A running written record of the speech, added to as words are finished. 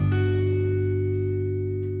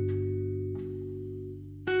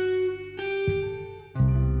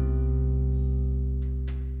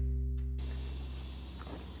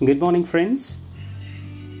Good morning, friends.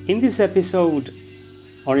 In this episode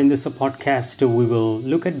or in this podcast, we will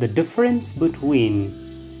look at the difference between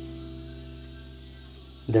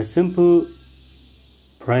the simple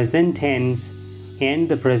present tense and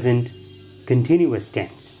the present continuous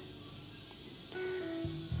tense,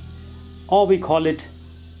 or we call it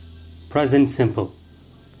present simple.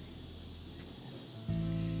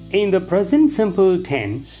 In the present simple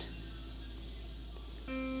tense,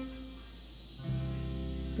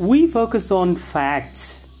 we focus on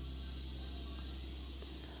facts,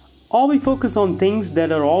 or we focus on things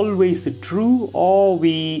that are always true, or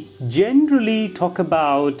we generally talk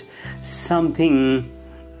about something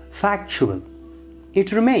factual.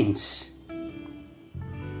 It remains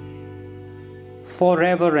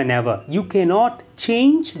forever and ever. You cannot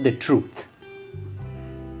change the truth.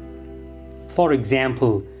 For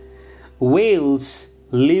example, whales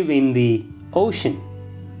live in the ocean.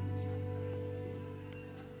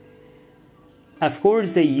 Of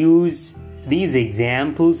course, I use these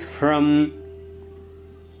examples from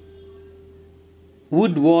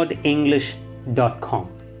woodwardenglish.com.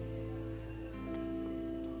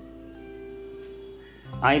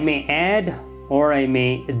 I may add or I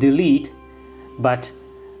may delete, but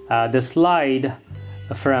the slide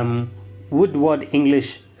from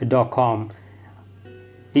woodwardenglish.com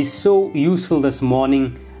is so useful this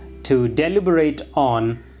morning to deliberate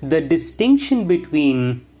on the distinction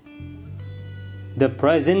between the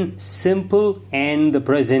present simple and the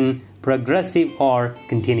present progressive or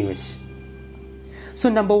continuous. So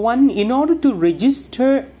number one, in order to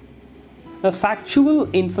register a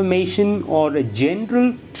factual information or a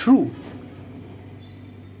general truth,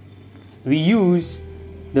 we use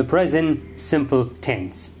the present simple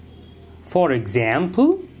tense. For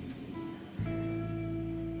example,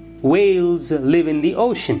 whales live in the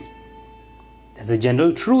ocean. That's a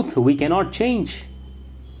general truth we cannot change.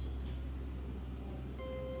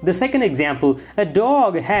 The second example, a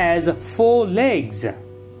dog has 4 legs.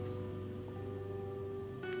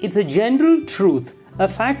 It's a general truth, a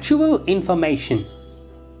factual information.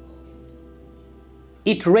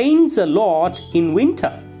 It rains a lot in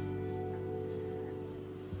winter.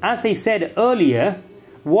 As I said earlier,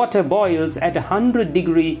 water boils at 100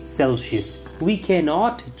 degrees Celsius. We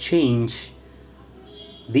cannot change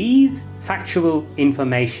these factual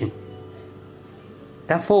information.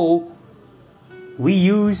 Therefore, we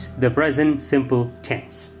use the present simple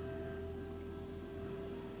tense.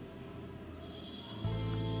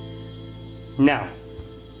 Now,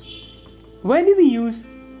 when do we use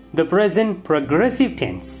the present progressive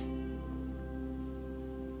tense?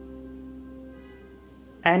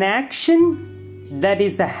 An action that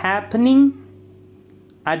is happening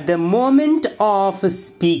at the moment of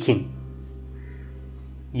speaking.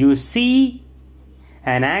 You see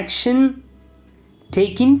an action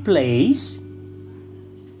taking place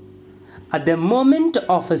at the moment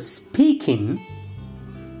of speaking.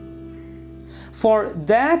 For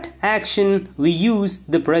that action, we use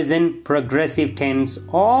the present progressive tense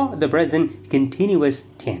or the present continuous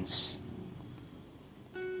tense.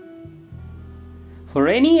 For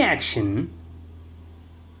any action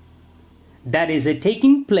that is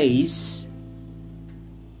taking place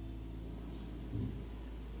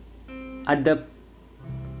at the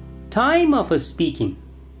time of speaking,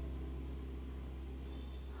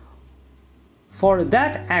 for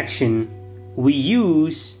that action, we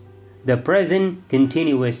use the present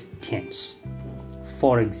continuous tense.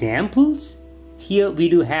 For examples, here we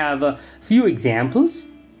do have a few examples.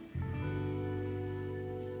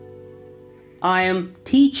 I am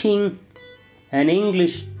teaching an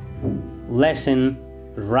English lesson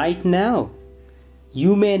right now.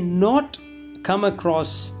 You may not come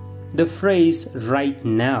across the phrase right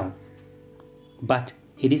now, but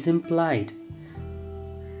it is implied.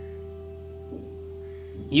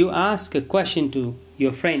 You ask a question to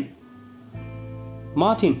your friend,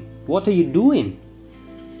 Martin, what are you doing?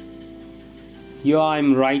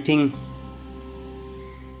 I'm writing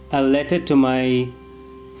a letter to my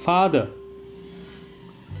father.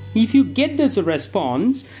 If you get this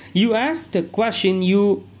response, you asked a question,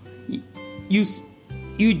 you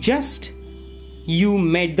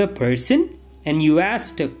met the person and you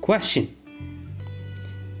asked a question.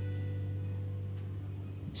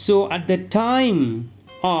 So at the time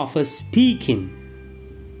of speaking,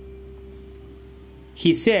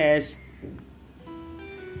 he says,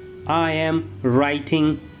 I am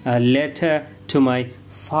writing a letter to my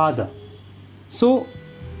father. So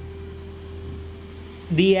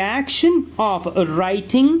the action of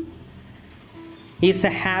writing is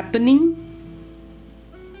happening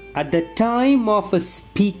at the time of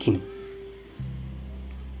speaking.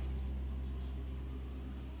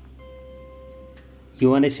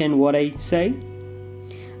 You understand what I say?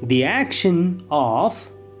 The action of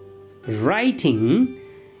writing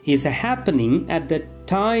is happening at the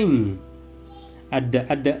time at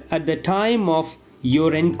the time of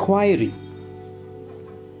your inquiry.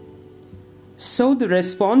 So the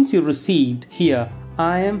response you received here,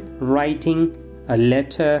 I am writing a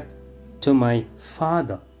letter to my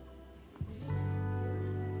father.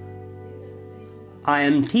 I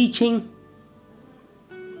am teaching.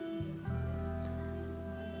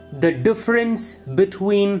 The difference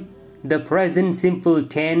between the present simple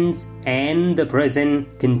tense and the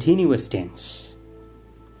present continuous tense.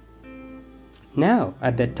 Now,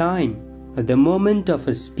 at the time, at the moment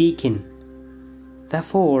of speaking,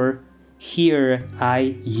 therefore, here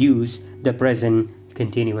I use the present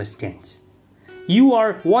continuous tense. You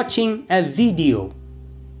are watching a video.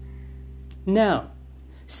 Now,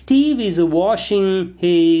 Steve is washing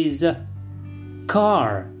his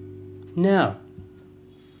car. Now,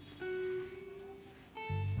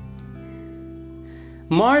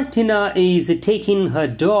 Martina is taking her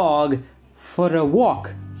dog for a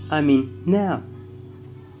walk. Now.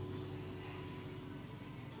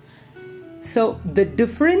 So the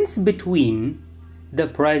difference between the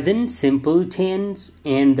present simple tense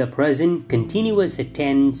and the present continuous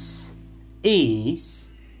tense is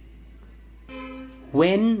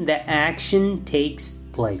when the action takes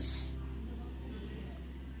place.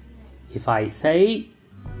 If I say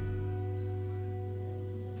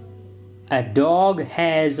a dog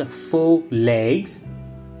has 4 legs,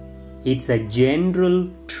 it's a general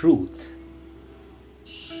truth.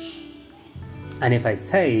 And if I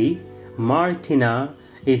say Martina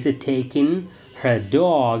is taking her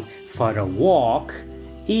dog for a walk,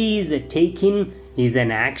 is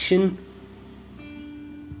an action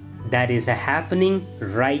that is happening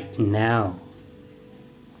right now.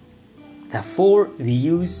 Therefore, we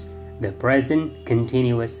use the present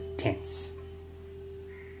continuous tense.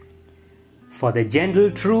 For the general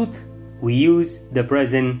truth, we use the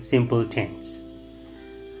present simple tense.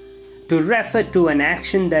 To refer to an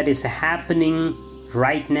action that is happening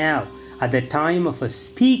right now, at the time of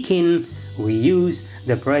speaking, we use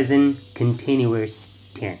the present continuous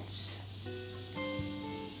tense.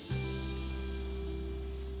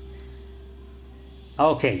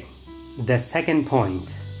 Okay, the second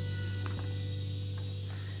point.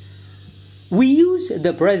 We use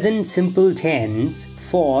the present simple tense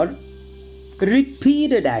for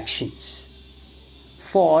repeated actions,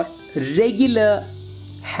 for regular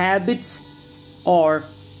habits or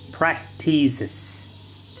practices.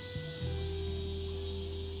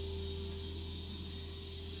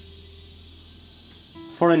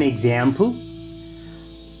 For an example,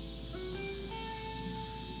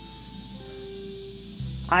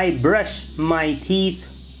 I brush my teeth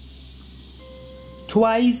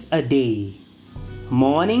twice a day,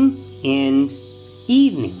 morning and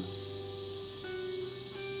evening.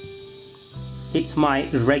 It's my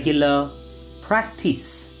regular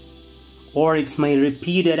practice, or it's my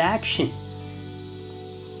repeated action.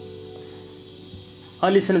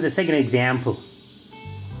 Or listen to the second example.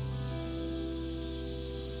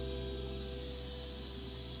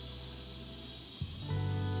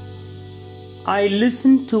 I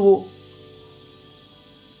listen to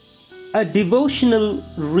a devotional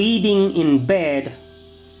reading in bed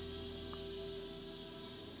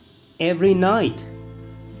every night.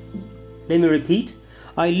 Let me repeat.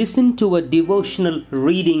 I listen to a devotional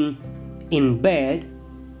reading in bed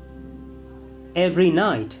every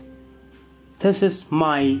night. This is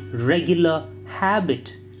my regular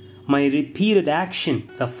habit, my repeated action.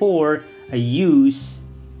 Therefore, I use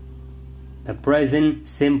the present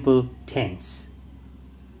simple tense.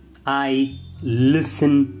 I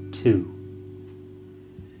listen to.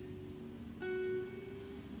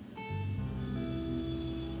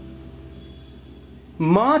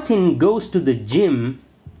 Martin goes to the gym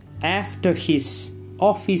after his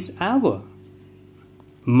office hour.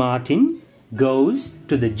 Martin goes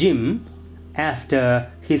to the gym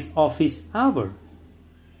after his office hour.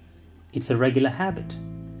 It's a regular habit.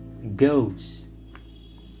 Goes.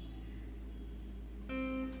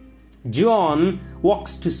 John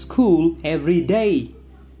walks to school every day.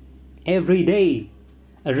 Every day.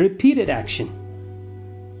 A repeated action.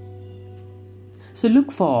 So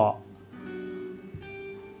look for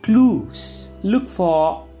clues. Look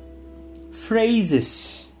for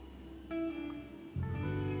phrases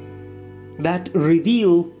that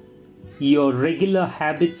reveal your regular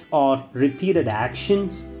habits or repeated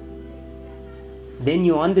actions. Then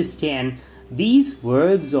you understand these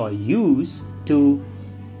verbs are used to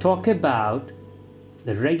talk about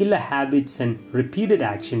the regular habits and repeated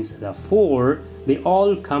actions, the four, they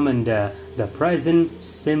all come under the present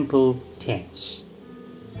simple tense.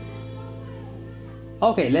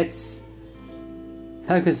 Okay, let's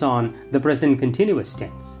focus on the present continuous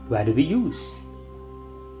tense. Where do we use?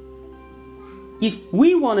 If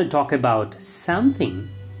we want to talk about something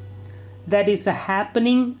that is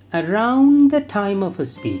happening around the time of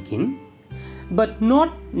speaking, but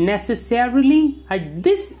not necessarily at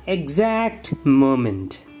this exact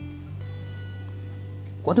moment.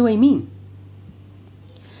 What do I mean?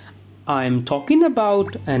 I'm talking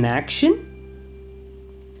about an action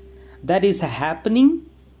that is happening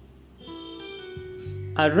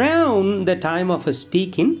around the time of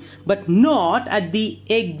speaking, but not at the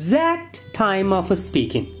exact time of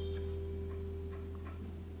speaking.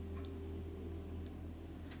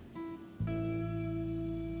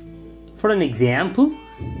 For an example,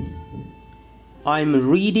 I'm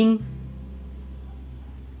reading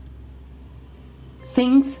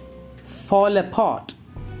Things Fall Apart,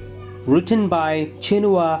 written by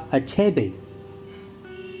Chinua Achebe.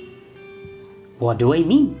 What do I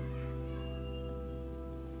mean?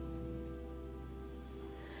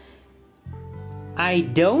 I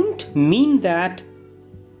don't mean that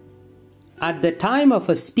at the time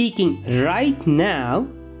of speaking right now,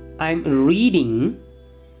 I'm reading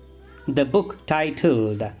the book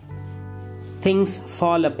titled Things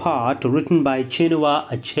Fall Apart, written by Chinua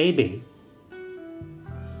Achebe.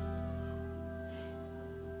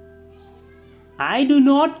 I do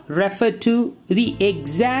not refer to the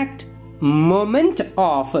exact moment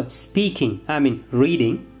of speaking,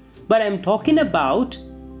 reading, but I'm talking about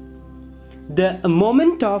the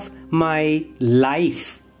moment of my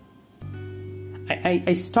life.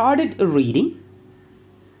 I started reading.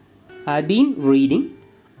 I've been reading.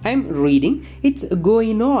 I'm reading. It's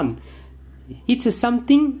going on. It's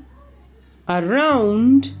something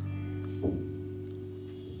around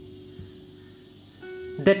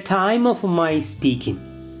the time of my speaking.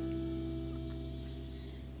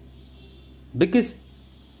 Because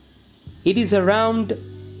it is around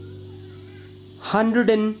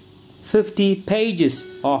 150 pages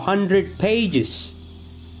or 100 pages.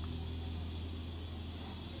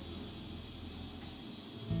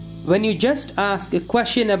 When you just ask a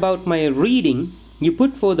question about my reading, you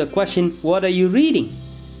put forth the question, what are you reading?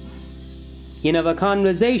 In our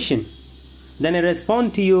conversation, then I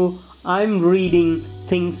respond to you, I'm reading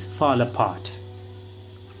Things Fall Apart.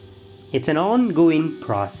 It's an ongoing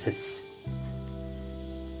process.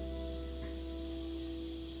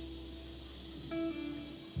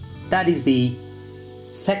 That is the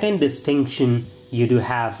second distinction you do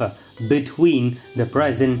have between the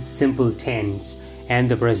present simple tense and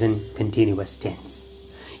the present continuous tense.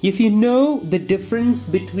 If you know the difference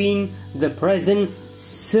between the present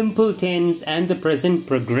simple tense and the present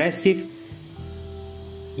progressive,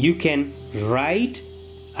 you can write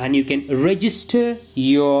and you can register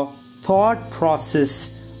your thought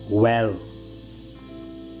process well.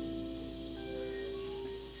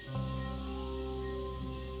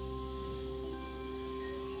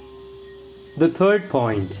 The third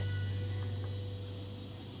point.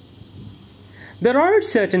 There are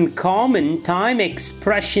certain common time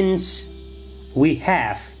expressions we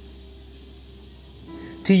have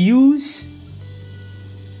to use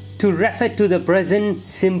to refer to the present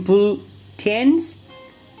simple tense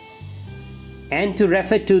and to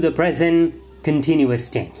refer to the present continuous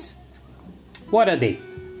tense. What are they?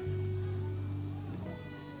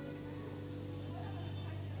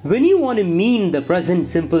 When you want to mean the present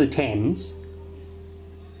simple tense,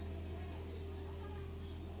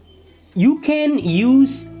 you can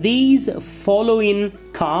use these following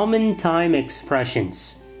common time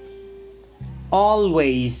expressions: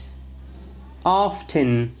 always,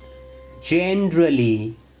 often,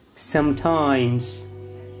 generally, sometimes,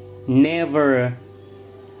 never,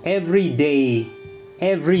 every day,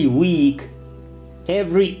 every week,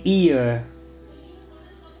 every year,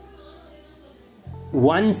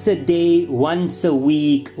 once a day, once a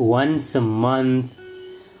week, once a month,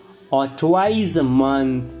 or twice a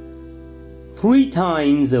month, 3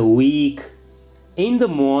 times a week, in the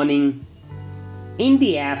morning, in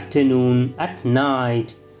the afternoon, at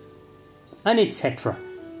night, and etc.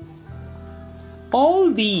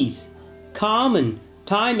 All these common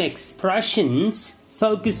time expressions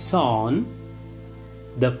focus on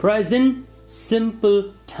the present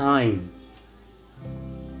simple time,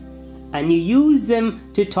 and you use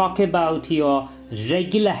them to talk about your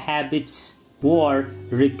regular habits or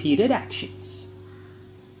repeated actions.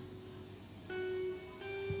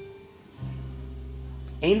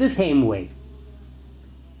 In the same way,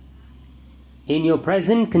 in your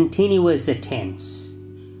present continuous tense,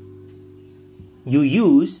 you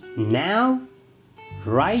use now,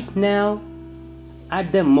 right now,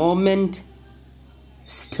 at the moment,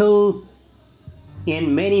 still,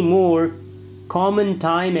 and many more common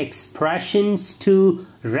time expressions to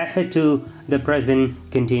refer to the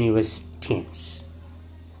present continuous tense.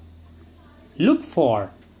 Look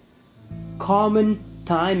for common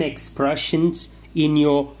time expressions in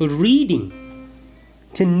your reading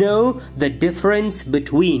to know the difference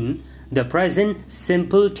between the present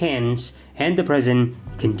simple tense and the present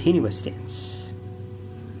continuous tense.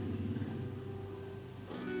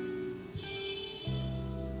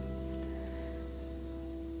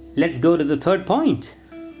 Let's go to the third point.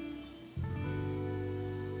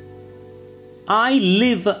 I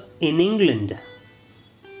live in England,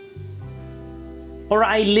 or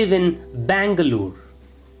I live in Bangalore.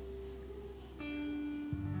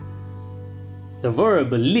 The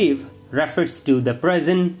verb live refers to the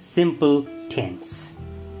present simple tense.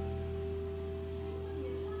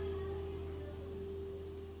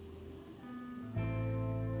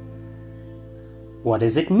 What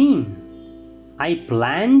does it mean? I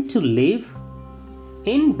plan to live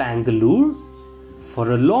in Bangalore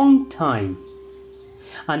for a long time,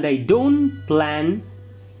 and I don't plan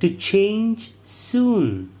to change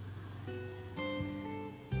soon.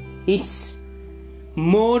 It's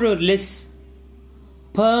more or less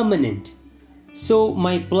permanent. So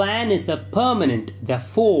my plan is a permanent.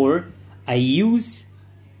 Therefore, I use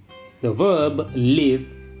the verb live.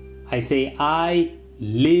 I say I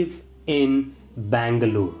live in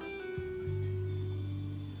Bangalore.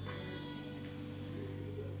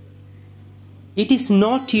 It is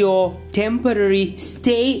not your temporary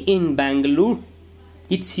stay in Bangalore.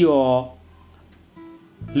 It's your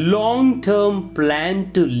long-term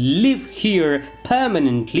plan to live here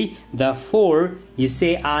permanently. Therefore, you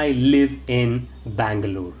say, I live in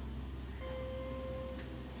Bangalore.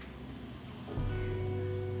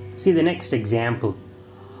 See the next example.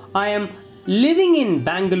 I am living in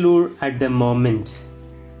Bangalore at the moment.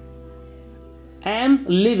 Am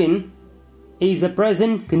living is a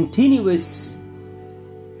present continuous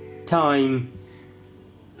time.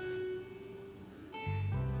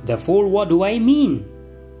 Therefore, what do I mean?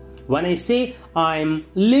 When I say I'm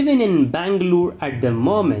living in Bangalore at the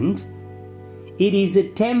moment, it is a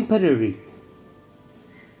temporary.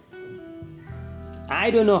 I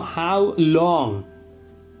don't know how long.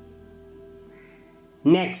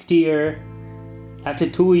 Next year, after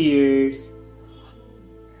 2 years,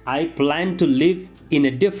 I plan to live in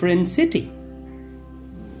a different city.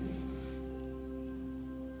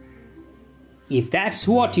 If that's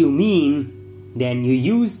what you mean, then you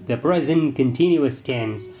use the present continuous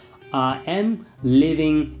tense. I am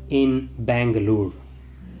living in Bangalore.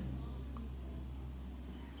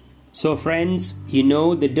 So friends, you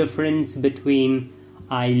know the difference between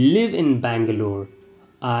I live in Bangalore,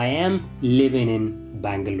 I am living in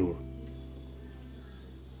Bangalore.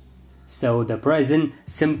 So the present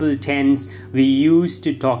simple tense we use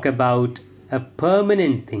to talk about a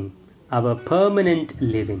permanent thing, our permanent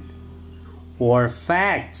living, or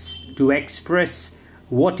facts to express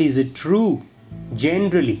what is true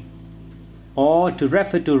generally, or to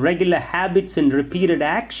refer to regular habits and repeated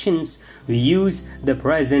actions, we use the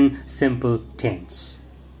present simple tense.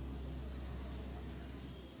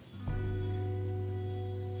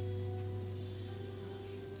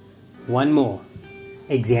 One more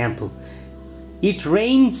example. It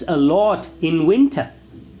rains a lot in winter.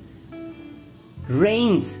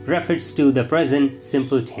 Rains refers to the present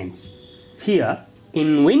simple tense. Here,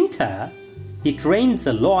 in winter, it rains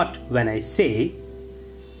a lot. When I say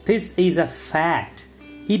this is a fact,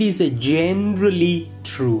 it is generally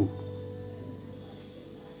true.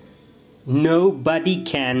 Nobody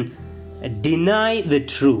can deny the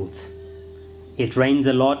truth. It rains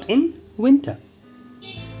a lot in winter.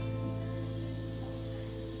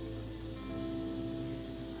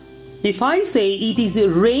 If I say it is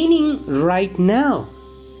raining right now,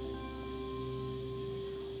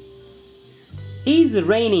 is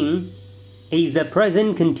raining is the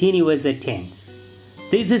present continuous tense.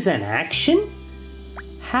 This is an action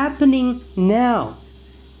happening now.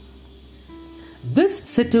 This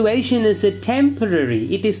situation is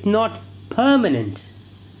temporary. It is not permanent.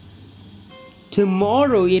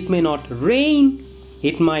 Tomorrow it may not rain.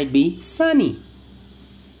 It might be sunny.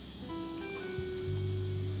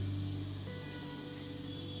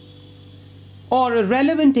 Or a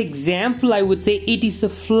relevant example, I would say it is a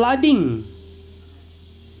flooding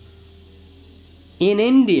in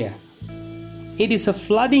India. It is a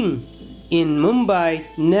flooding in Mumbai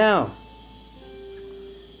now.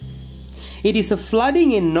 It is a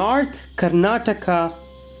flooding in North Karnataka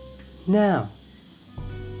now.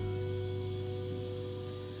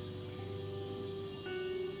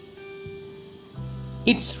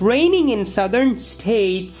 It's raining in southern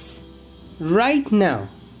states right now.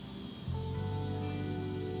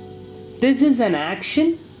 This is an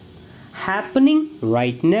action happening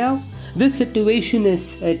right now. This situation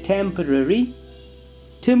is temporary.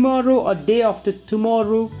 Tomorrow or day after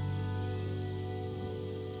tomorrow,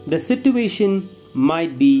 the situation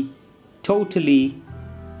might be totally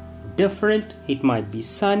different. It might be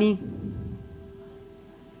sunny.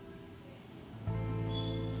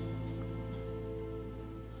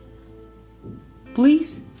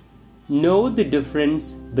 Please know the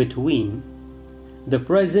difference between the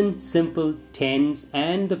present simple tense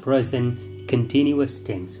and the present continuous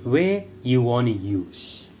tense, where you want to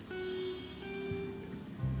use.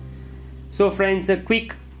 So friends, a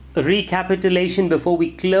quick recapitulation before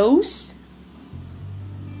we close.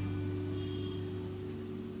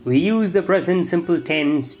 We use the present simple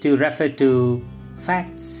tense to refer to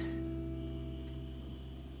facts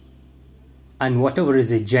and whatever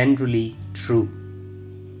is generally true.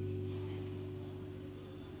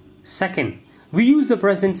 Second, we use the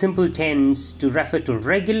present simple tense to refer to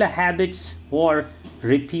regular habits or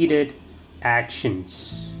repeated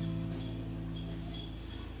actions.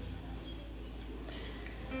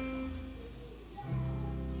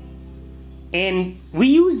 And we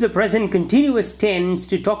use the present continuous tense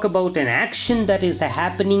to talk about an action that is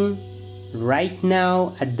happening right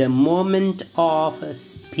now at the moment of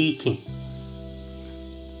speaking.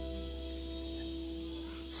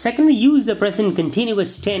 Second, we use the present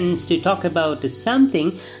continuous tense to talk about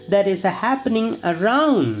something that is happening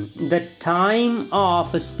around the time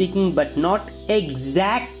of speaking, but not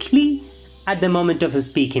exactly at the moment of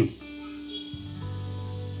speaking.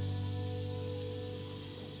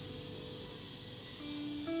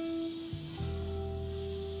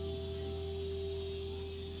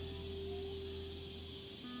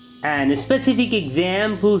 And specific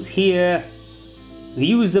examples here, we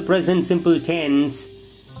use the present simple tense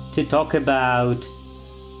to talk about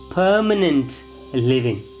permanent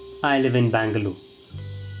living. I live in Bangalore.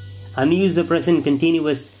 And we use the present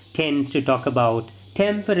continuous tense to talk about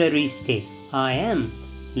temporary stay. I am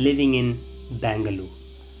living in Bangalore.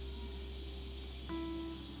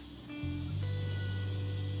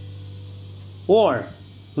 Or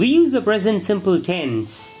we use the present simple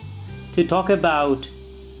tense to talk about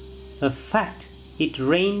a fact. It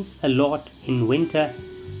rains a lot in winter.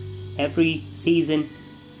 Every season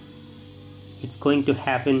it's going to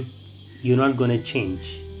happen. You're not going to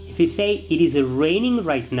change. If you say it is raining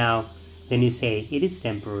right now, then you say it is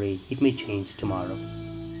temporary. It may change tomorrow.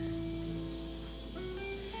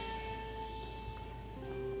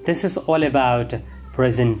 This is all about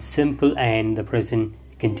present simple and the present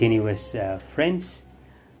continuous, friends.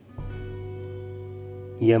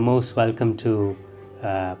 You're most welcome to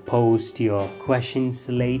post your questions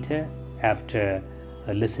later after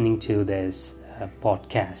listening to this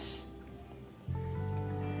podcast.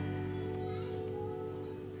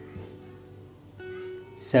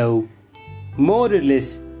 So, more or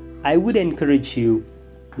less, I would encourage you,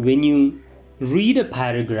 when you read a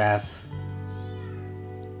paragraph,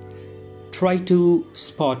 try to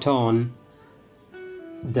spot on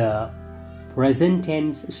the present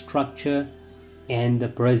tense structure and the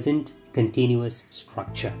present continuous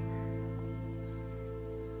structure.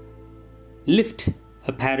 Lift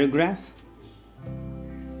a paragraph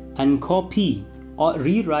and copy or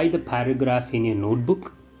rewrite the paragraph in your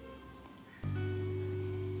notebook,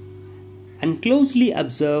 and closely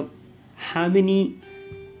observe how many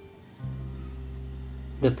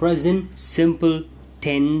the present simple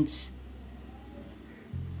tense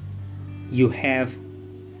you have,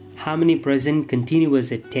 how many present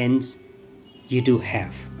continuous tense you do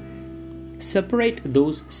have. Separate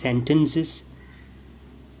those sentences,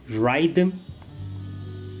 write them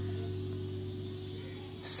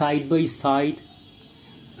side by side,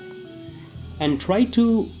 and try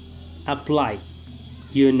to apply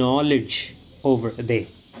your knowledge over there.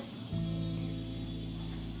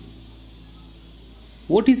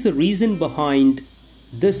 What is the reason behind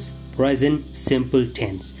this present simple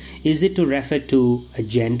tense? Is it to refer to a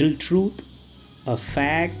general truth, a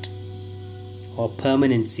fact, or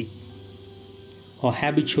permanency, or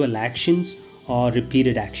habitual actions, or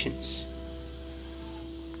repeated actions?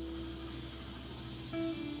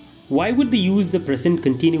 Why would they use the present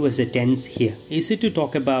continuous tense here? Is it to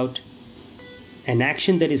talk about an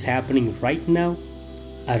action that is happening right now,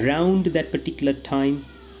 around that particular time,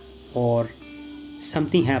 or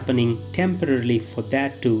something happening temporarily? For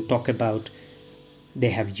that to talk about, they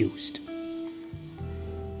have used.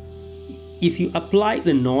 If you apply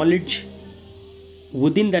the knowledge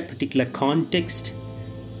within that particular context,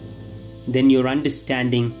 then your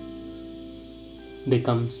understanding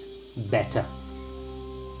becomes better.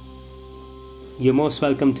 You're most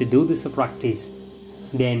welcome to do this a practice.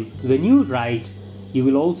 Then when you write, you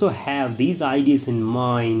will also have these ideas in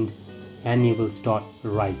mind and you will start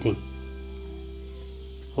writing.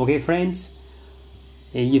 Okay friends,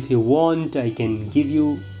 if you want, I can give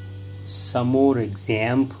you some more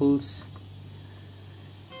examples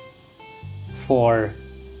for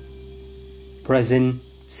present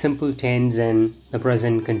simple tense and the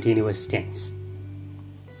present continuous tense.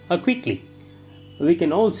 Quickly, we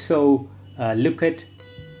can also look at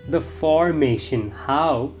the formation,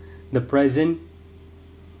 how the present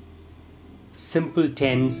simple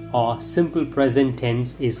tense or simple present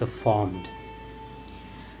tense is formed.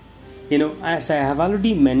 As I have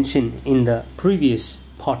already mentioned in the previous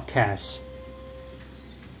podcast,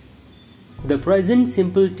 the present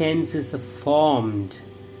simple tense is formed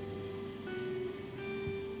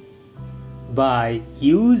by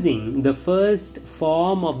using the first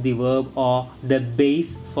form of the verb or the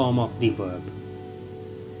base form of the verb.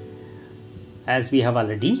 As we have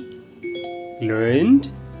already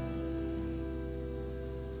learned,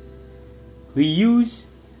 we use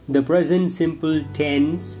the present simple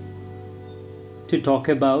tense to talk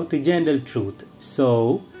about the general truth.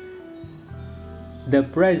 So the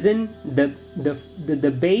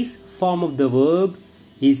base form of the verb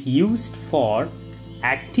is used for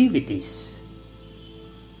activities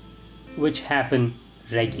which happen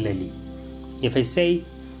regularly. If I say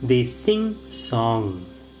they sing song,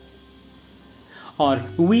 or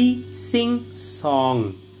we sing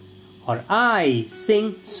song, or I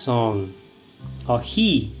sing song, or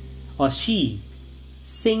he or she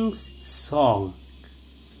sings song,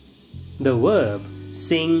 the verb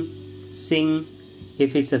sing,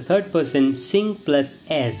 if it's a third person, sing plus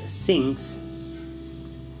s, sings,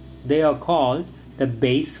 they are called the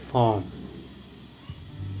base form.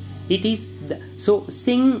 So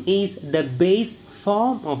sing is the base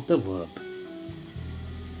form of the verb.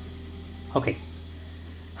 Okay,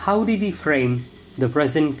 how did we frame the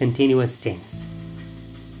present continuous tense?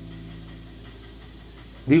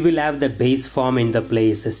 We will have the base form in the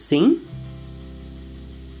place sing.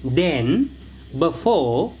 Then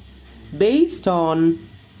before, based on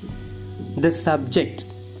the subject,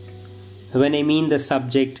 when I mean the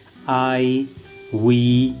subject, I,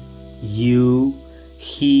 we, you,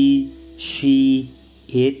 he, she,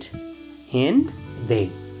 it, and they.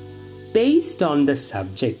 Based on the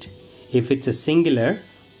subject, if it's a singular,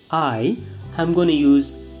 I'm going to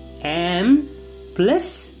use am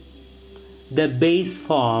plus the base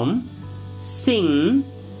form sing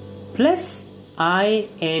plus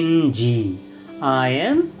ing. I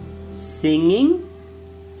am singing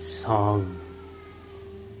song.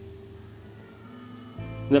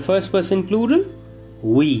 The first person plural,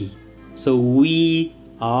 we. So we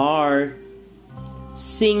are,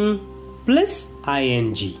 sing plus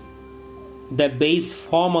ing. The base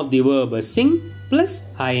form of the verb is sing plus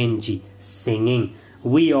ing. Singing.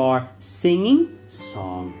 We are singing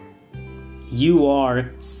song. You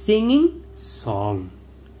are singing song.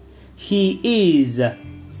 He is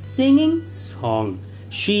singing song.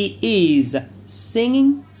 She is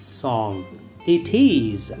singing song. It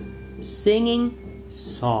is singing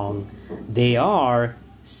song. They are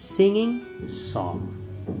singing song.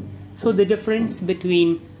 So the difference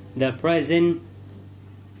between the present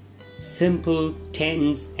simple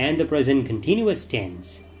tense and the present continuous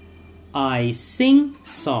tense: I sing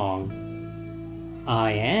song,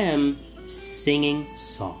 I am singing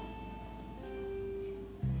song.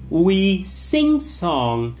 We sing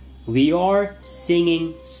song, we are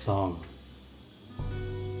singing song.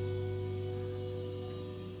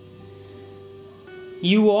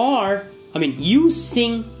 You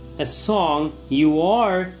sing a song, you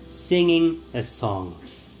are singing a song.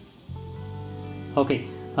 Okay,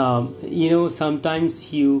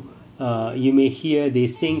 sometimes you may hear they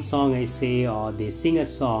sing song, I say, or they sing a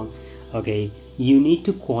song. Okay, you need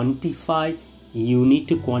to quantify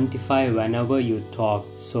whenever you talk.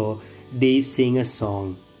 So they sing a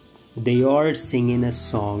song, they are singing a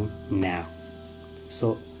song now.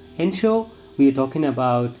 So ensure we are talking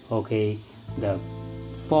about the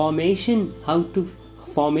formation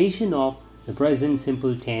of the present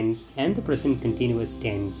simple tense and the present continuous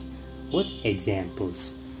tense with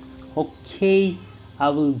examples. Okay, I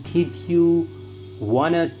will give you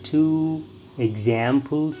one or two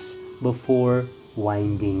examples before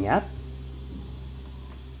winding up.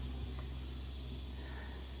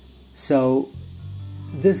 So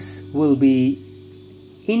this will be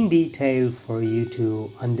in detail for you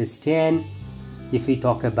to understand. If we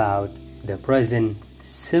talk about the present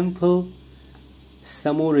simple,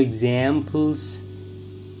 some more examples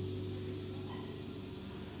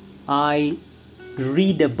I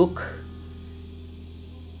read a book,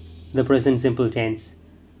 the present simple tense.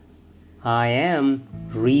 I am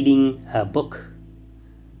reading a book,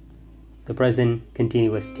 the present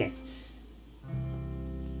continuous tense.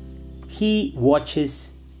 He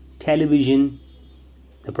watches television,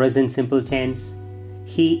 the present simple tense.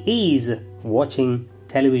 He is watching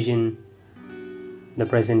television, the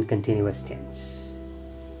present continuous tense.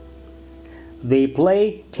 They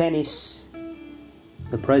play tennis,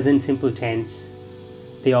 the present simple tense.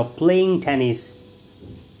 They are playing tennis,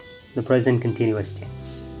 the present continuous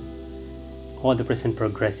tense, or the present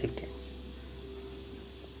progressive tense.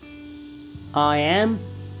 I am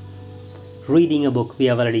reading a book, we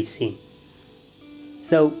have already seen.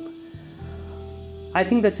 So, I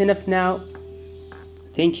think that's enough now.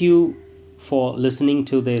 Thank you for listening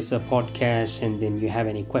to this podcast, and then you have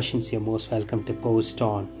any questions, you're most welcome to post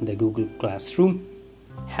on the Google Classroom.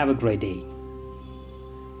 Have a great day.